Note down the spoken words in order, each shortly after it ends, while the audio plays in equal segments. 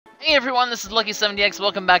Hey everyone, this is LuckySevenDX.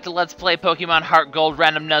 Welcome back to Let's Play Pokemon HeartGold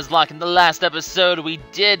Random Nuzlocke. In the last episode, we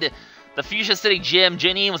did the Fuchsia City gym.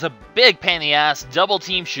 Ginny was a big pain in the ass. Double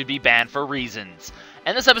Team should be banned for reasons.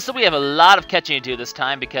 And this episode, we have a lot of catching to do this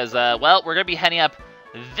time because, well, we're going to be heading up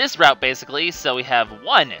this route, basically. So we have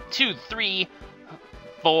 1, 2, 3,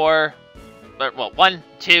 4, well, 1,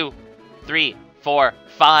 2, 3, 4,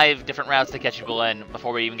 5 different routes to catch people in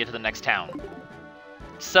before we even get to the next town.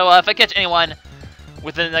 So if I catch anyone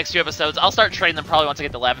within the next few episodes, I'll start trading them probably once I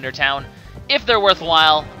get to Lavender Town, if they're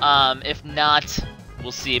worthwhile. If not,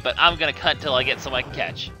 we'll see. But I'm going to cut until I get someone I can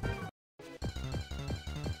catch.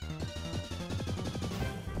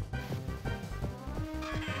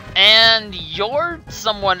 And you're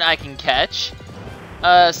someone I can catch.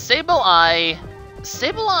 Sableye.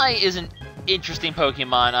 Sableye is an interesting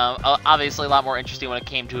Pokemon. Obviously a lot more interesting when it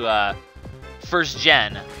came to first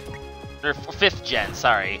gen. Or 5th gen,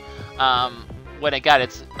 sorry. When it got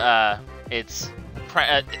its the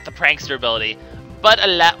prankster ability. But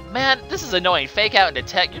man, this is annoying. Fake out and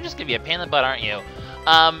detect. You're just gonna be a pain in the butt, aren't you?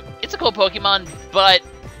 It's a cool Pokemon, but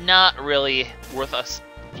not really worth a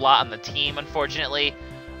lot on the team, unfortunately.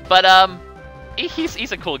 But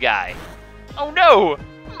he's a cool guy. Oh no,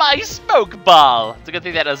 my smoke ball. It's a good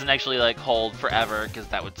thing that doesn't actually like hold forever, because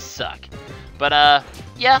that would suck. But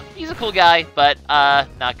yeah, he's a cool guy, but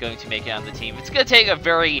not going to make it on the team. It's gonna take a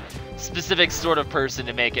very specific sort of person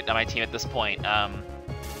to make it on my team at this point.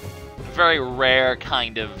 Very rare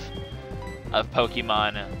kind of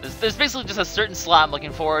Pokemon. There's basically just a certain slot I'm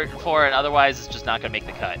looking for, and otherwise it's just not gonna make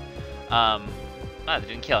the cut. They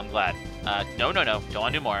didn't kill. I'm glad. No, don't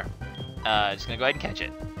want to do more. Just gonna go ahead and catch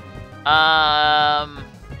it.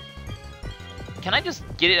 Can I just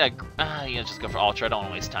get it? Just go for Ultra. I don't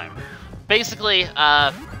want to waste time. Basically,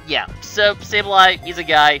 yeah. So Sableye, he's a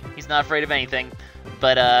guy. He's not afraid of anything.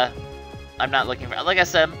 But I'm not looking for, like I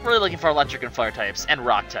said, I'm really looking for electric and fire types and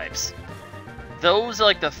rock types. Those are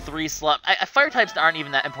like the 3 slot. Fire types aren't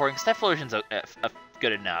even that important because Typhlosion's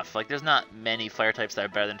good enough. Like there's not many fire types that are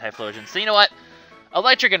better than Typhlosion. So you know what?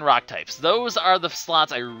 Electric and rock types. Those are the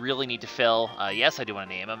slots I really need to fill. Yes, I do want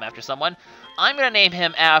to name him after someone. I'm gonna name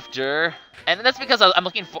him after, and that's because I'm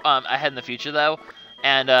looking for ahead in the future though,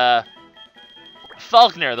 and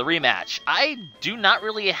Falkner, the rematch. I do not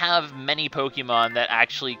really have many Pokemon that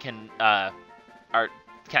actually can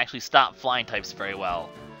actually stop flying types very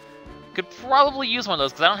well. Could probably use one of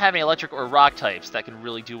those because I don't have any electric or rock types that can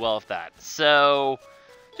really do well with that. So,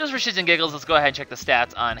 just for shits and giggles, let's go ahead and check the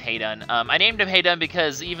stats on HeartGold. I named him HeartGold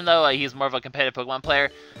because even though he's more of a competitive Pokemon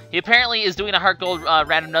player, he apparently is doing a HeartGold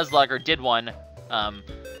random Nuzlocke, or did one.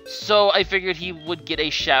 So I figured he would get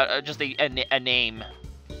a shout, just a name.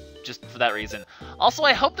 Just for that reason. Also,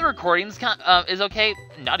 I hope the recordings is okay.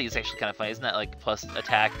 Naughty is actually kind of funny, isn't that? Like plus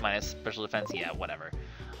attack minus special defense. Yeah, whatever.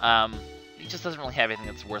 He just doesn't really have anything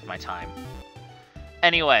that's worth my time.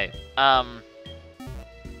 Anyway,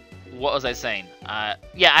 what was I saying?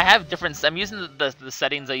 Yeah, I have different. I'm using the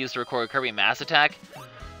settings I used to record Kirby Mass Attack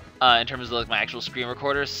in terms of like my actual screen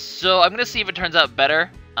recorder. So I'm gonna see if it turns out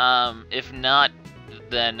better. If not,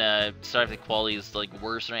 then sorry if the quality is like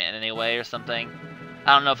worse in any way or something.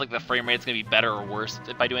 I don't know if like the frame rate's gonna be better or worse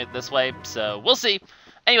by doing it this way, so we'll see.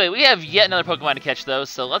 Anyway, we have yet another Pokemon to catch though,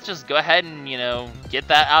 so let's just go ahead and, get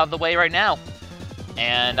that out of the way right now.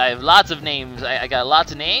 And I have lots of names. I got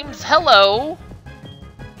lots of names. Hello!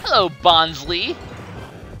 Hello, Bonsley!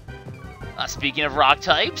 Speaking of rock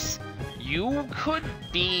types, you could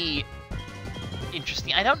be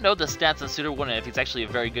interesting. I don't know the stats on Sudowoodo if he's actually a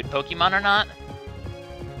very good Pokemon or not.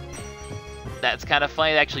 That's kind of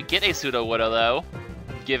funny to actually get a Sudowoodo though.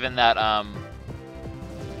 Given that,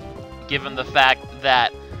 given the fact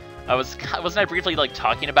that wasn't I briefly like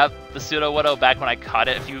talking about the Sudowoodo back when I caught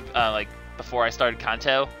it a few before I started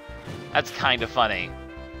Kanto? That's kind of funny.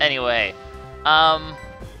 Anyway,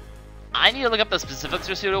 I need to look up the specifics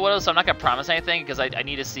for Sudowoodo, so I'm not gonna promise anything because I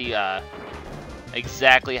need to see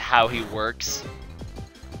exactly how he works.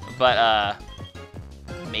 But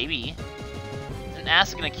maybe an ass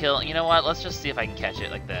is gonna kill. You know what? Let's just see if I can catch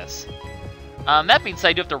it like this. That being said,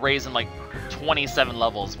 I do have to raise him like 27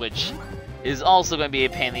 levels, which is also going to be a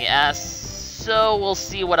pain in the ass. So we'll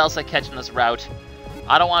see what else I catch in this route.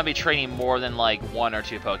 I don't want to be training more than like 1 or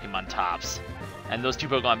 2 Pokemon tops. And those 2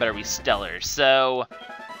 Pokemon better be stellar. So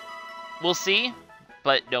we'll see,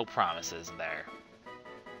 but no promises there.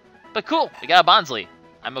 But cool, we got a Bonsley.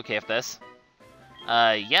 I'm okay with this.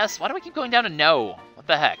 Yes, why do I keep going down to no? What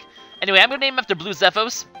the heck? Anyway, I'm going to name him after Blue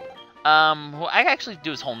Zephos. Well, I actually do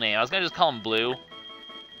his whole name. I was gonna just call him Blue.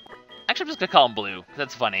 Actually, I'm just gonna call him Blue, 'cause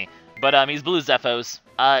that's funny. But, he's Blue Zephos.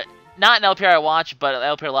 not an LPR I watch, but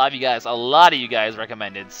LPR Live, a lot of you guys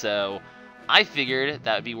recommended, so I figured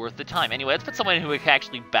that would be worth the time. Anyway, let's put someone who can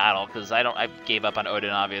actually battle, because I gave up on Odin,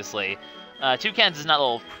 obviously. Toucans is not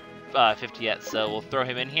level 50 yet, so we'll throw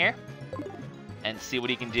him in here and see what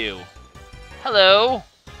he can do. Hello!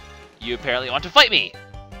 You apparently want to fight me!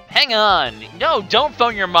 Hang on! No, don't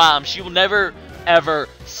phone your mom! She will never, ever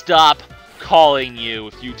stop calling you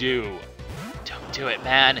if you do. Don't do it,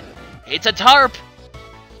 man. It's a tarp!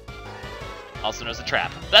 Also known as a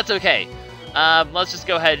trap. That's okay. Let's just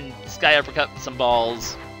go ahead and sky uppercut some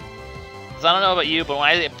balls. Because I don't know about you, but when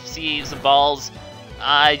I see some balls,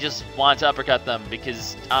 I just want to uppercut them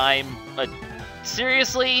because I'm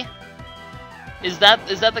seriously? Is that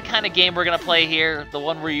the kind of game we're gonna play here? The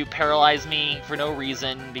one where you paralyze me for no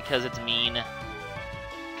reason because it's mean?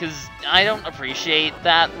 Because I don't appreciate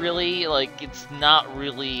that, really. Like, it's not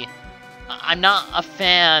really... I'm not a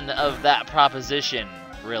fan of that proposition,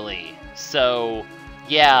 really. So,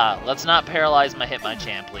 yeah, let's not paralyze my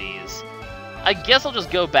Hitmonchan, please. I guess I'll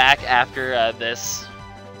just go back after this.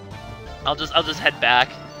 I'll just head back.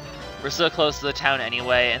 We're so close to the town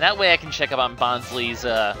anyway, and that way I can check up on Bonsly's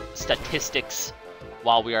statistics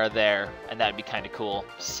while we are there, and that'd be kind of cool.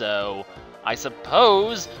 So, I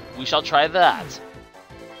suppose we shall try that.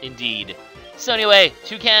 Indeed. So anyway,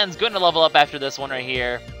 Toucan's going to level up after this one right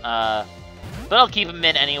here. But I'll keep him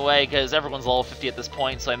in anyway, because everyone's level 50 at this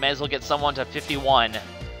point, so I may as well get someone to 51.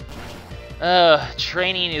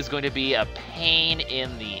 Training is going to be a pain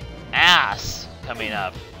in the ass coming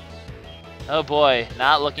up. Oh boy,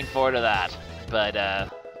 not looking forward to that. But,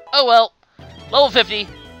 oh well. Level 50.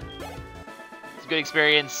 It's a good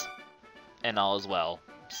experience, and all is well.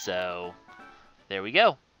 So, there we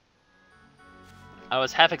go. I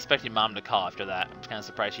was half expecting Mom to call after that. I'm kind of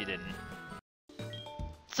surprised she didn't.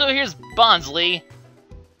 So here's Bonsly.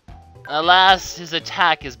 Alas, his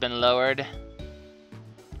attack has been lowered.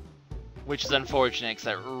 Which is unfortunate, because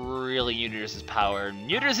that really neuters his power.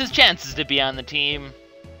 Neuters his chances to be on the team.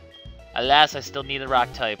 Alas, I still need a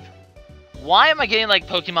rock type. Why am I getting, like,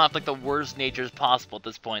 Pokemon with, like, the worst natures possible at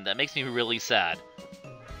this point? That makes me really sad.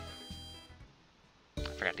 I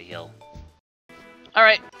forgot to heal.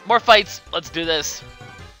 Alright, more fights. Let's do this.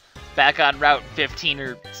 Back on Route 15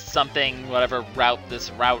 or something, whatever route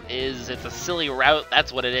this route is. It's a silly route,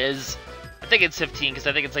 that's what it is. I think it's 15, because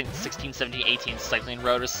I think it's like 16, 17, 18 cycling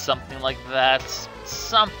road or something like that.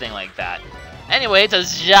 Something like that. Anyway, it's a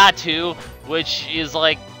Johto, which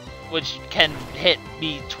can hit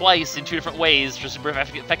me twice in 2 different ways for super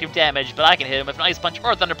effective damage, but I can hit him with an Ice Punch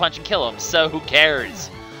or Thunder Punch and kill him, so who cares?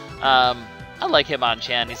 I like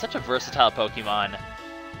Hitmonchan, he's such a versatile Pokemon.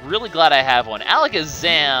 Really glad I have one.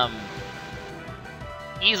 Alakazam,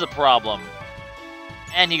 he's a problem.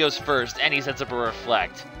 And he goes first, and he sets up a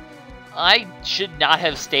Reflect. I should not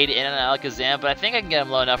have stayed in on Alakazam, but I think I can get him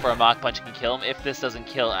low enough where a Mach Punch can kill him if this doesn't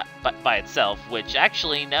kill by itself, which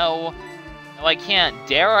actually, no. No, I can't.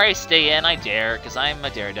 Dare I stay in? I dare, because I'm a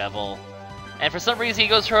daredevil. And for some reason, he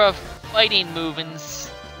goes for a fighting move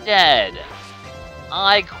instead.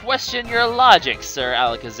 I question your logic, Sir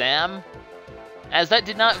Alakazam, as that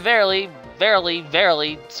did not verily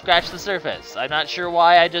scratch the surface. I'm not sure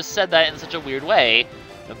why I just said that in such a weird way,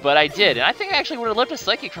 but I did. And I think I actually would have lived a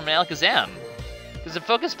Psychic from an Alakazam, because the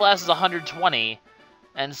Focus Blast is 120,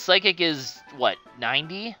 and Psychic is, what,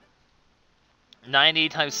 90? 90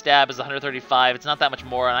 times Stab is 135. It's not that much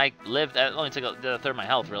more, and I only took a third of my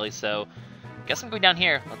health, really, so I guess I'm going down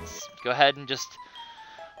here. Let's go ahead and just...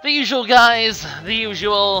 The usual, guys. The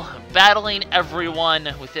usual. Battling everyone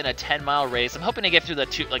within a 10-mile race. I'm hoping to get through the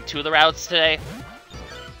two of the routes today.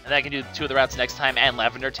 And I can do 2 of the routes next time, and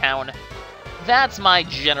Lavender Town. That's my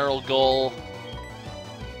general goal.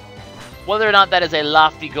 Whether or not that is a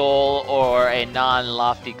lofty goal or a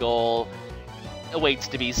non-lofty goal awaits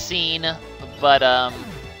to be seen. But,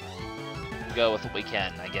 go with what we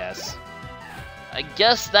can, I guess. I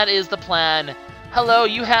guess that is the plan. Hello,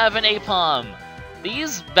 you have an Apom.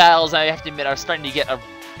 These battles, I have to admit, are starting to get a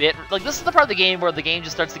bit... Like, this is the part of the game where the game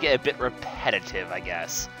just starts to get a bit repetitive, I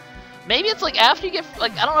guess. Maybe it's, like, after you get...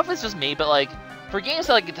 Like, I don't know if it's just me, but, like, for games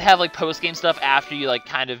that, like, have, like, post-game stuff after you, like,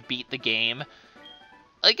 kind of beat the game,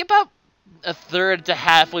 like, about a third to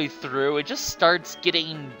halfway through, it just starts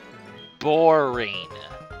getting boring.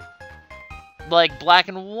 Like, Black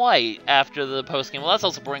and White after the post-game. Well, that's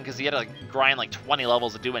also boring because you had to, like, grind, like, 20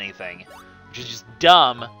 levels to do anything, which is just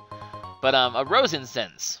dumb. But, a Rose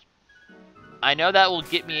Incense. I know that will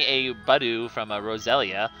get me a Budew from a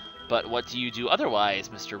Roselia, but what do you do otherwise,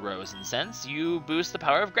 Mr. Rose Incense? You boost the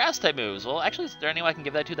power of Grass-type moves. Well, actually, is there anyone I can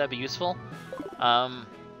give that to that'd be useful?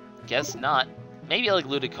 Guess not. Maybe, like,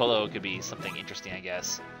 Ludicolo could be something interesting, I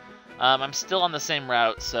guess. I'm still on the same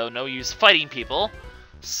route, so no use fighting people.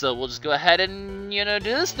 So we'll just go ahead and, you know,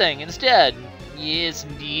 do this thing instead. Yes,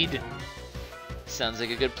 indeed. Sounds like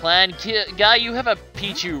a good plan. Guy, you have a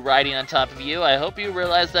Pichu riding on top of you. I hope you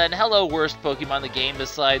realize that. And hello, worst Pokemon in the game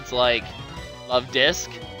besides, like, Love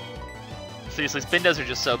Disc. Seriously, Spindos are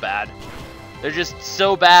just so bad. They're just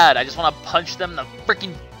so bad. I just want to punch them in the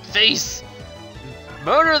freaking face.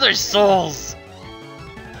 Murder their souls.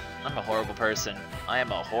 I'm a horrible person. I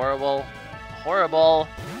am a horrible, horrible,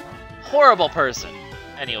 horrible person.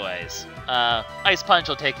 Anyways, Ice Punch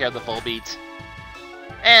will take care of the full beat.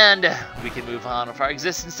 And we can move on with our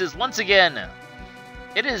existences once again.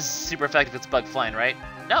 It is super effective if it's bug flying, right?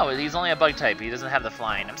 No, he's only a bug type. He doesn't have the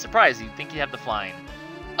flying. I'm surprised. You'd think he'd have the flying.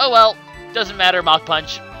 Oh well, doesn't matter. Mach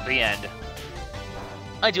Punch. The end.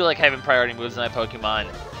 I do like having priority moves in my Pokemon.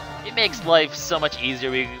 It makes life so much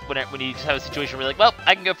easier when you have a situation where you're like, well,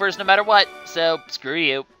 I can go first no matter what, so screw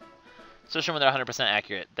you. Especially when they're 100%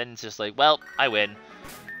 accurate. Then it's just like, well, I win.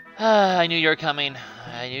 I knew you were coming.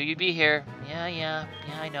 I knew you'd be here. Yeah,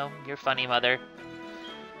 I know. You're funny, Mother.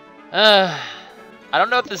 I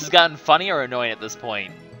don't know if this has gotten funny or annoying at this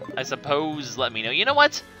point. I suppose let me know. You know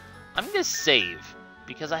what? I'm going to save.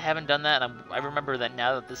 Because I haven't done that, and I remember that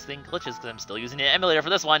now that this thing glitches, because I'm still using an emulator for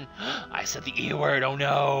this one. I said the E word, oh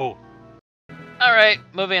no! Alright,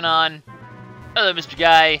 moving on. Hello, Mr.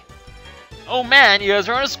 Guy. Oh man, you guys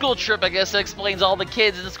are on a school trip. I guess that explains all the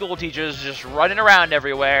kids and the school teachers just running around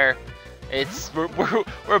everywhere.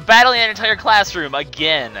 We're battling an entire classroom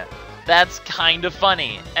again. That's kind of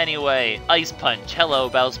funny. Anyway, Ice Punch. Hello,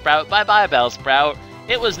 Bellsprout. Bye-bye, Bellsprout.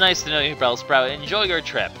 It was nice to know you, Bellsprout. Enjoy your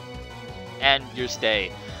trip. And your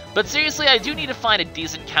stay. But seriously, I do need to find a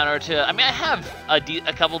decent counter to... I mean, I have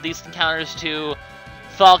a couple decent counters to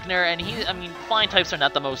Falkner, and flying types are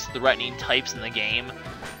not the most threatening types in the game.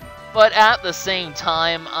 But at the same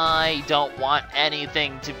time, I don't want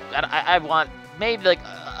anything to... I want maybe, like,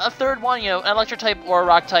 a third one, you know, an electric type or a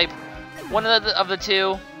rock type. One of the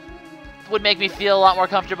two would make me feel a lot more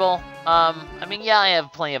comfortable. I mean, yeah, I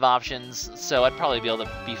have plenty of options, so I'd probably be able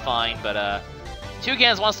to be fine, but,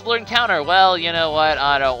 Toucans wants to learn counter. Well, you know what?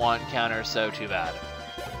 I don't want counter, so too bad.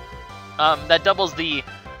 That doubles the...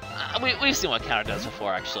 we've seen what counter does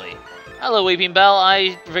before, actually. Hello, Weeping Bell.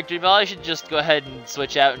 Victory Bell, I should just go ahead and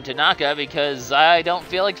switch out into Naka, because I don't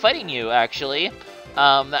feel like fighting you, actually.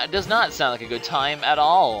 That does not sound like a good time at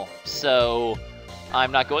all, so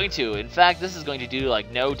I'm not going to. In fact, this is going to do,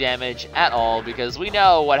 like, no damage at all, because we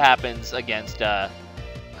know what happens against,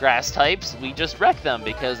 grass types. We just wreck them,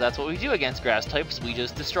 because that's what we do against grass types. We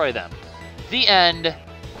just destroy them. The end.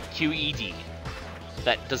 QED.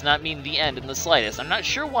 That does not mean the end in the slightest. I'm not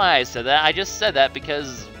sure why I said that. I just said that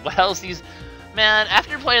because what else these... Man,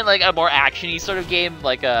 after playing like a more action-y sort of game,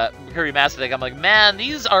 like a Kirby Master Effect, I'm like, man,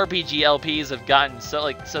 these RPG LPs have gotten so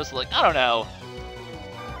like, I don't know.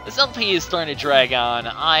 This LP is starting to drag on.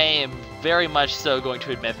 I am very much so going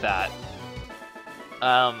to admit that.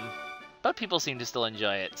 But people seem to still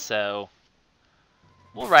enjoy it, so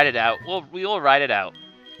we'll ride it out. We will ride it out.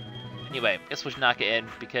 Anyway, let's switch Naka in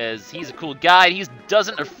because he's a cool guy. He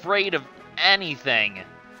doesn't afraid of anything.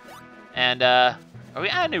 And are we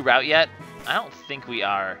on a new route yet? I don't think we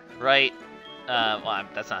are, right? Well,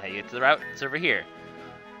 that's not how you get to the route. It's over here.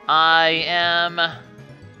 I am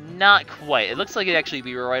not quite. It looks like it'd actually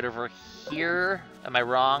be right over here. Am I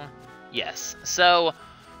wrong? Yes. So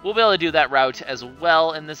we'll be able to do that route as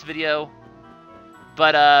well in this video.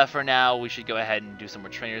 But for now, we should go ahead and do some more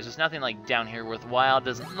trainers. There's nothing like down here worthwhile.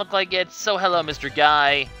 Doesn't look like it. So hello, Mr.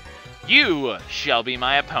 Guy. You shall be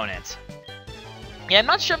my opponent. Yeah, I'm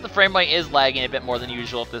not sure if the frame rate is lagging a bit more than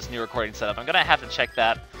usual with this new recording setup. I'm going to have to check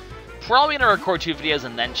that. Probably going to record 2 videos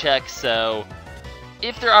and then check, so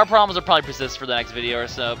if there are problems, they'll probably persist for the next video or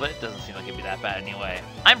so, but it doesn't seem like it'd be that bad anyway.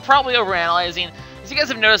 I'm probably overanalyzing. As you guys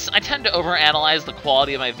have noticed, I tend to overanalyze the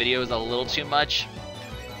quality of my videos a little too much.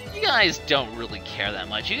 You guys don't really care that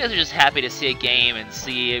much. You guys are just happy to see a game and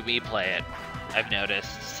see me play it, I've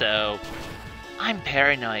noticed. So, I'm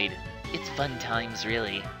paranoid. It's fun times,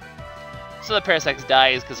 really. So the Parasect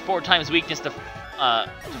dies because 4 times weakness to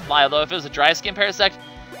fly. Although if it was a dry skin Parasect,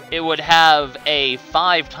 it would have a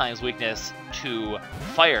 5 times weakness to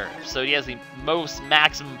fire. So he has the most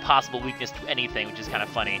maximum possible weakness to anything, which is kind of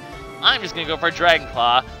funny. I'm just going to go for a Dragon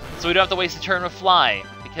Claw, so we don't have to waste a turn with Fly.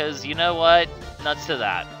 Because you know what? Nuts to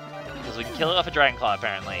that. Because we can kill it off a Dragon Claw,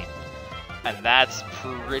 apparently. And that's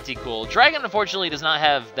pretty cool. Dragon, unfortunately, does not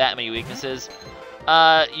have that many weaknesses.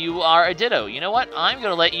 You are a Ditto. You know what? I'm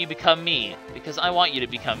going to let you become me. Because I want you to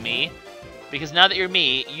become me. Because now that you're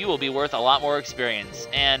me, you will be worth a lot more experience.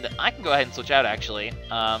 And I can go ahead and switch out, actually.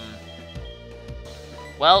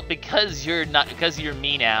 Well, because you're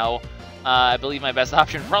me now, I believe my best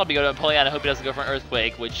option would probably go to Empoleon. I hope he doesn't go for an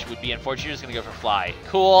Earthquake, which would be unfortunate. You're just gonna go for Fly.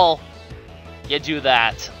 Cool. You do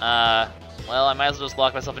that. Well, I might as well just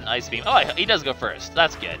lock myself in Ice Beam. Oh, he does go first.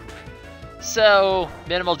 That's good. So,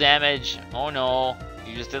 minimal damage. Oh no,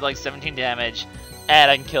 you just did like 17 damage,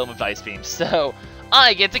 and I can kill him with Ice Beam. So,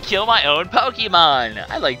 I get to kill my own Pokemon.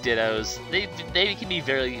 I like Dittos. They can be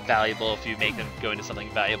very valuable if you make them go into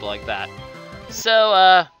something valuable like that.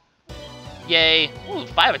 So, yay. Ooh,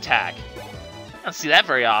 5 attack. I don't see that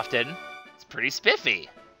very often. It's pretty spiffy.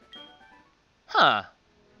 Huh.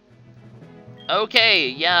 Okay,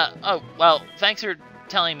 yeah. Oh, well, thanks for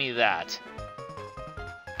telling me that.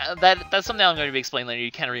 That's something I'm going to be explaining later.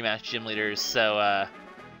 You can't rematch gym leaders, so,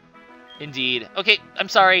 indeed. Okay, I'm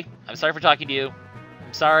sorry. I'm sorry for talking to you.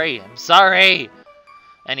 I'm sorry.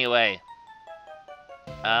 Anyway.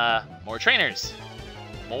 More trainers.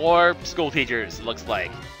 More school teachers, it looks like.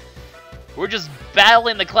 We're just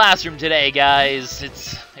battling the classroom today, guys.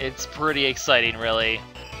 It's pretty exciting, really.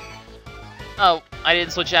 Oh, I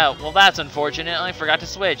didn't switch out. Well, that's unfortunate. I forgot to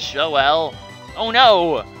switch. Oh, well. Oh,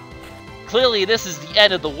 no! Clearly, this is the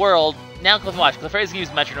end of the world. Now, watch. Clefairy's gonna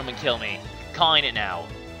use Metronome and kill me. Calling it now.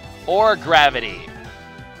 Or Gravity.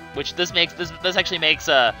 Which this actually makes,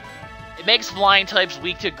 it makes flying types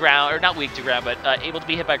weak to ground, or not weak to ground, but able to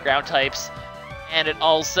be hit by ground types. And it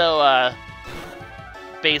also,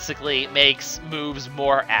 basically makes moves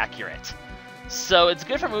more accurate. So it's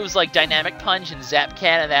good for moves like Dynamic Punch and Zap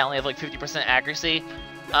Cannon that only have like 50% accuracy.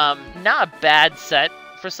 Not a bad set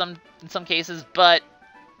for in some cases, but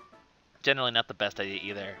generally not the best idea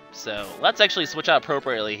either. So let's actually switch out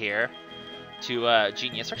appropriately here to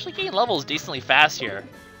Genius. We're actually getting levels decently fast here.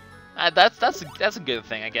 That's a good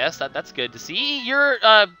thing, I guess. That's good to see. You're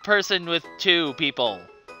a person with 2 people.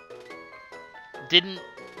 Didn't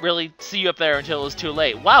really see you up there until it was too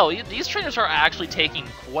late. Wow, these trainers are actually taking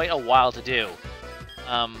quite a while to do.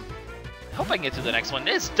 Hope I can get to the next one.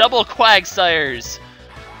 It's double Quagsires.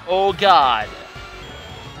 Oh god,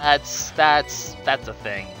 that's a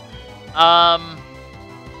thing. Well,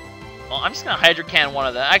 I'm just gonna Hydro Cannon one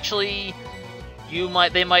of them. Actually,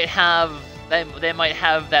 they might have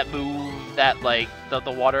that move that like the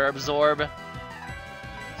water absorb.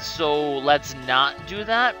 So let's not do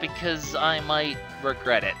that because I might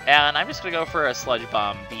regret it. And I'm just gonna go for a Sludge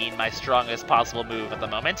Bomb, being my strongest possible move at the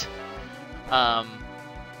moment.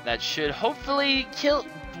 That should hopefully kill.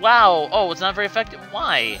 Wow. Oh, it's not very effective.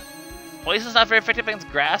 Why? Poison's not very effective against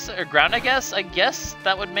grass or ground, I guess? I guess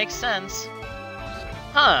that would make sense.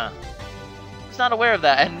 Huh. I was not aware of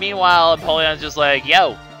that. And meanwhile, Empoleon's just like,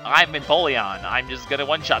 yo, I'm Empoleon. I'm just gonna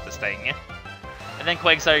one-shot this thing. And then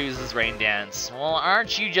Quagsire uses Rain Dance. Well,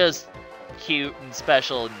 aren't you just cute and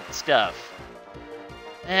special and stuff?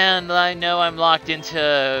 And I know I'm locked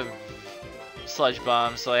into Sludge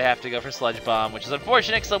Bomb, so I have to go for Sludge Bomb, which is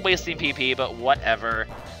unfortunate because I'm wasting PP, but whatever.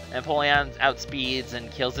 Empoleon outspeeds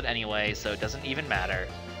and kills it anyway, so it doesn't even matter.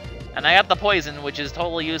 And I got the Poison, which is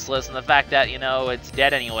totally useless, and the fact that, you know, it's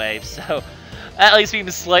dead anyway, so at least being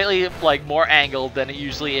slightly, like, more angled than it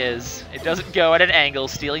usually is. It doesn't go at an angle,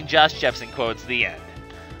 stealing Josh Jepson quotes, the end.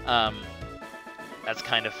 That's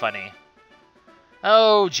kind of funny.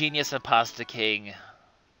 Oh, Genius and Pasta King.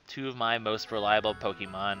 2 of my most reliable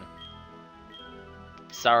Pokemon.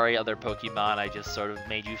 Sorry, other Pokemon, I just sort of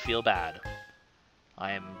made you feel bad.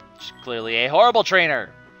 I am clearly a horrible trainer.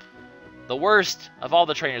 The worst of all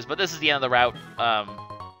the trainers, but this is the end of the route.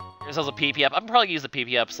 There's also PP up. I'm probably gonna use the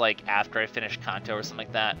PP ups like after I finish Kanto or something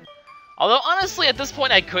like that. Although honestly, at this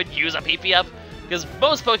point, I could use a PP up because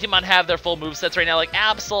most Pokemon have their full movesets right now. Like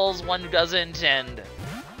Absol's one doesn't, and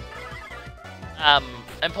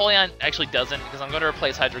Empoleon actually doesn't because I'm going to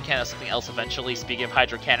replace Hydro Cannon with something else eventually. Speaking of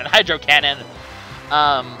Hydro Cannon,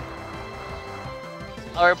 I'll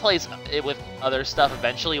replace it with other stuff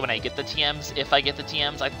eventually when I get the TMs. If I get the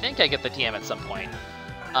TMs, I think I get the TM at some point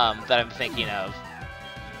that I'm thinking of.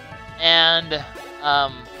 And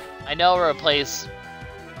I know I'll replace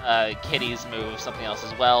Kitty's move with something else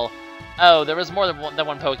as well. Oh, there was more than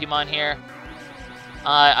one Pokemon here.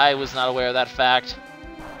 I was not aware of that fact.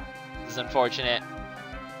 This is unfortunate.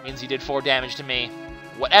 It means you did 4 damage to me.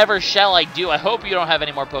 Whatever shall I do? I hope you don't have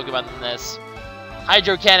any more Pokemon than this.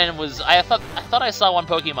 Hydro Cannon was... I thought I saw one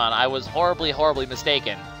Pokemon. I was horribly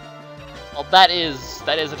mistaken. Well, that is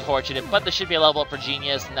unfortunate, but this should be a level up for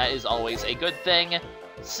Genius, and that is always a good thing.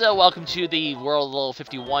 So, welcome to the World Level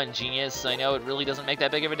 51, Genius. I know it really doesn't make that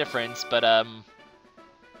big of a difference, but,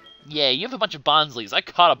 yeah, you have a bunch of Bonsleys. I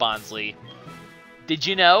caught a Bonsly. Did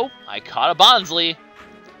you know? I caught a Bonsly.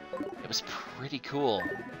 It was pretty cool.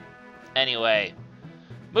 Anyway,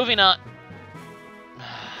 moving on.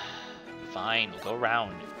 Fine, we'll go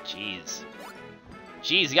around. Jeez.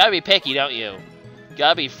 Jeez, you gotta be picky, don't you?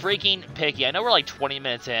 Gotta be freaking picky. I know we're like 20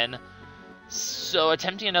 minutes in, so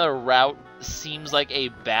attempting another route seems like a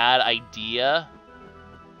bad idea.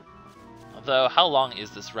 Although, how long is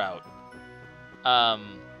this route?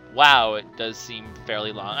 Wow, it does seem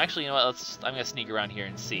fairly long. Actually, you know what? I'm gonna sneak around here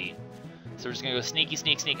and see. So we're just gonna go sneaky,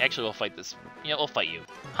 sneak, sneak. Actually, we'll fight this. You know, we'll fight you.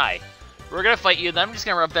 Hi. We're gonna fight you. Then I'm just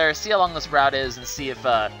gonna run up there, see how long this route is, and see if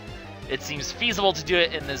it seems feasible to do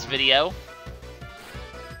it in this video.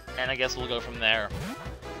 And I guess we'll go from there.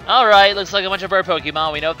 Alright, looks like a bunch of bird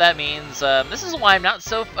Pokemon. We know what that means. This is why I'm not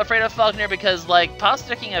so afraid of Falconer, because, like,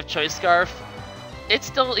 Posticking of Choice Scarf, he's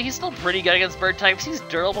still pretty good against bird types. He's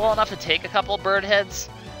durable enough to take a couple of bird hits.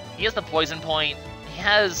 He has the Poison Point. He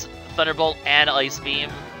has Thunderbolt and Ice Beam.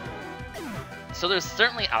 So there's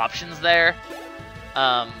certainly options there.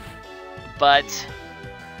 But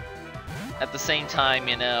at the same time,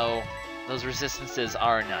 you know, those resistances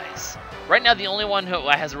are nice. Right now, the only one who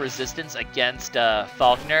has a resistance against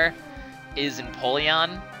Falconer is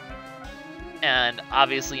Empoleon. And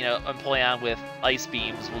obviously, you know, Empoleon with Ice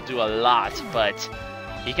Beams will do a lot, but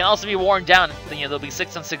he can also be worn down. You know, there'll be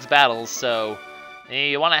 6-on-6 battles, so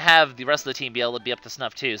you want to have the rest of the team be able to be up to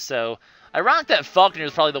snuff too. So, ironic that Falconer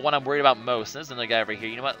is probably the one I'm worried about most. There's another guy over here.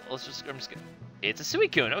 You know what? It's a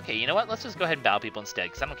Suicune. Okay, you know what? Let's just go ahead and battle people instead,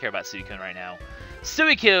 because I don't care about Suicune right now.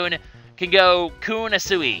 Suicune can go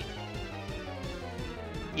Kun-Asui.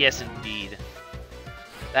 Yes, indeed.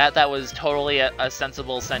 That was totally a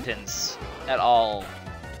sensible sentence at all.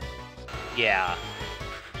 Yeah.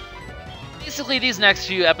 Basically, these next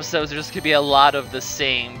few episodes are just going to be a lot of the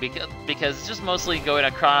same, because it's just mostly going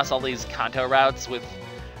across all these Kanto routes with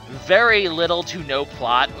very little to no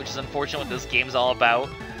plot, which is unfortunate what this game's all about.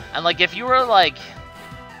 And, like, if you were, like...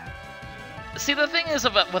 See, the thing is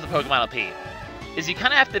with a Pokemon LP, is you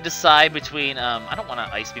kind of have to decide between, I don't want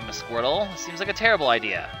to Ice Beam a Squirtle. Seems like a terrible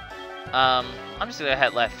idea. I'm just going to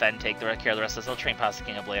let Fen take care of the rest of this. I'll train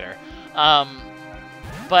Posticking up later.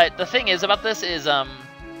 But the thing is about this is,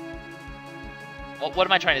 what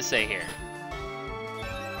am I trying to say here?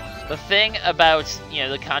 The thing about, you know,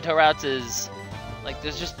 the Kanto routes is, like,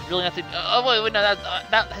 there's just really nothing... Oh, wait, no,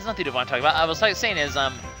 that has nothing to do with what I'm talking about. I was saying is,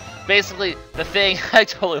 basically, the thing... I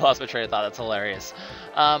totally lost my train of thought. That's hilarious.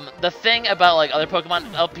 The thing about, like, other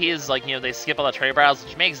Pokemon LPs, like, you know, they skip all the trade battles,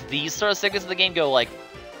 which makes these sort of segments of the game go, like,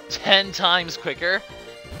 10 times quicker.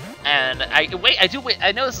 And I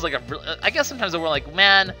know this is, like, I guess sometimes we're like,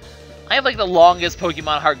 man, I have, like, the longest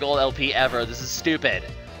Pokemon HeartGold LP ever. This is stupid.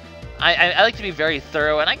 I like to be very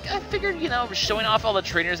thorough, and I figured, you know, showing off all the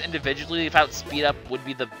trainers individually without speed up would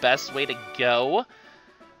be the best way to go.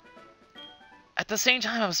 At the same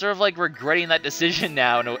time, I'm sort of, like, regretting that decision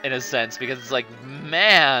now, in a sense, because it's like,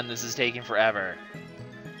 man, this is taking forever.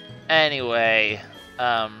 Anyway,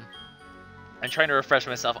 I'm trying to refresh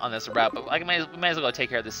myself on this route, but we might as well go take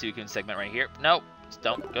care of this Suicune segment right here. Nope, just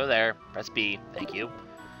don't go there. Press B. Thank you.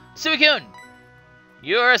 Suicune!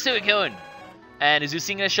 You're a Suicune! And is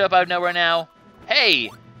Usin gonna show up out of nowhere now? Hey!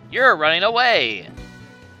 You're running away!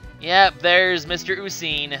 Yep, there's Mr.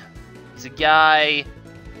 Usin. He's a guy...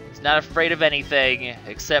 not afraid of anything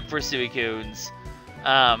except for Suicunes.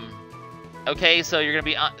 Okay, so you're gonna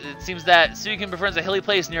be. It seems that Suicune prefers a hilly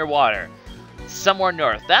place near water, somewhere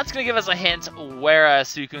north. That's gonna give us a hint where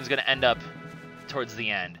Suicune's gonna end up towards the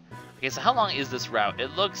end. Okay, so how long is this route?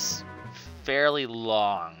 It looks fairly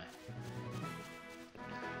long.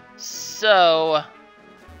 So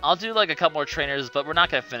I'll do like a couple more trainers, but we're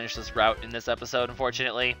not gonna finish this route in this episode,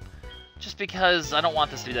 unfortunately. Just because I don't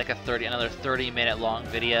want this to be like another 30-minute long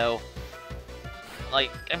video.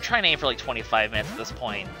 Like, I'm trying to aim for like 25 minutes at this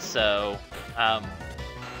point, so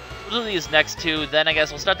we'll do these next two. Then I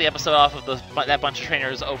guess we'll start the episode off with that bunch of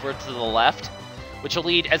trainers over to the left, which will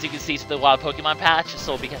lead, as you can see, to the Wild Pokemon patch.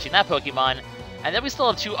 So we'll be catching that Pokemon, and then we still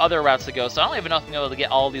have 2 other routes to go. So I don't even know if I'm able to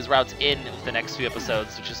get all of these routes in with the next few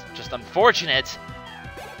episodes, which is just unfortunate.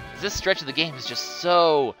 This stretch of the game is just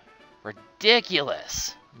so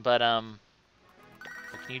ridiculous. But,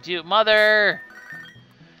 what can you do? Mother!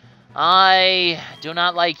 I do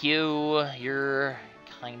not like you. You're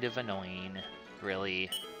kind of annoying, really.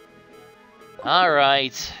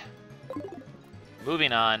 Alright.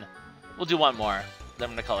 Moving on. We'll do one more. Then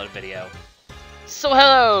I'm gonna call it a video. So,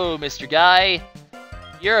 hello, Mr. Guy.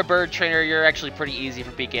 You're a bird trainer. You're actually pretty easy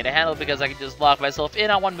for PK to handle because I can just lock myself in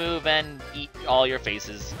on one move and eat all your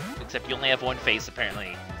faces. Except you only have one face,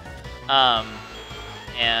 apparently.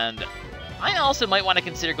 And I also might want to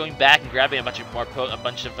consider going back and grabbing a bunch of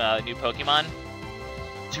new Pokemon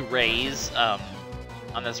to raise on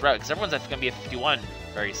this route, because everyone's going to be a 51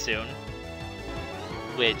 very soon,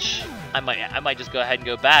 which I might just go ahead and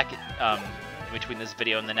go back in between this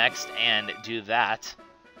video and the next and do that.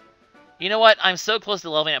 You know what? I'm so close to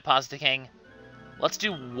leveling up Pasta King. Let's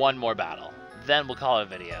do one more battle. Then we'll call it a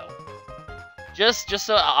video. Just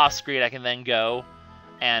so off screen I can then go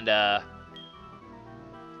and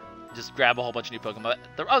just grab a whole bunch of new Pokemon.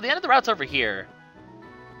 Oh, the end of the route's over here.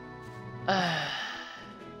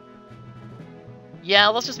 Yeah,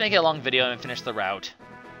 let's just make it a long video and finish the route.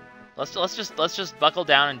 Let's just buckle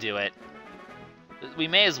down and do it. We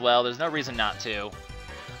may as well. There's no reason not to.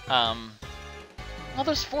 Well,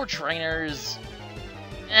 there's 4 trainers,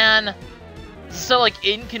 and so like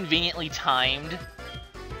inconveniently timed.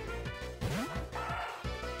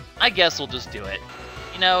 I guess we'll just do it.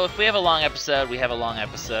 You know, if we have a long episode, we have a long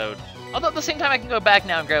episode. Although at the same time, I can go back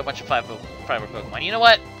now and grab a bunch of fiber Pokemon. You know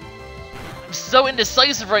what? I'm so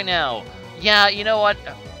indecisive right now. Yeah, you know what?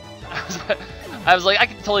 I was like, I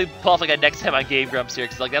could totally pull off like a next time on Game Grumps here,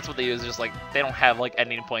 because like that's what they use. Just like they don't have like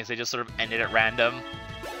ending points; they just sort of end it at random.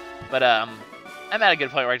 But I'm at a good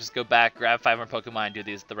point where I just go back, grab 5 more Pokemon, and do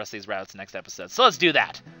the rest of these routes next episode. So let's do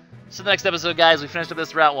that. So the next episode, guys, we finished up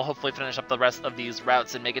this route. We'll hopefully finish up the rest of these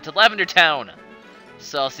routes and make it to Lavender Town.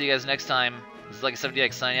 So I'll see you guys next time. This is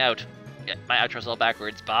LuckySevenDX signing out. Yeah, my outro's all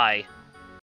backwards. Bye.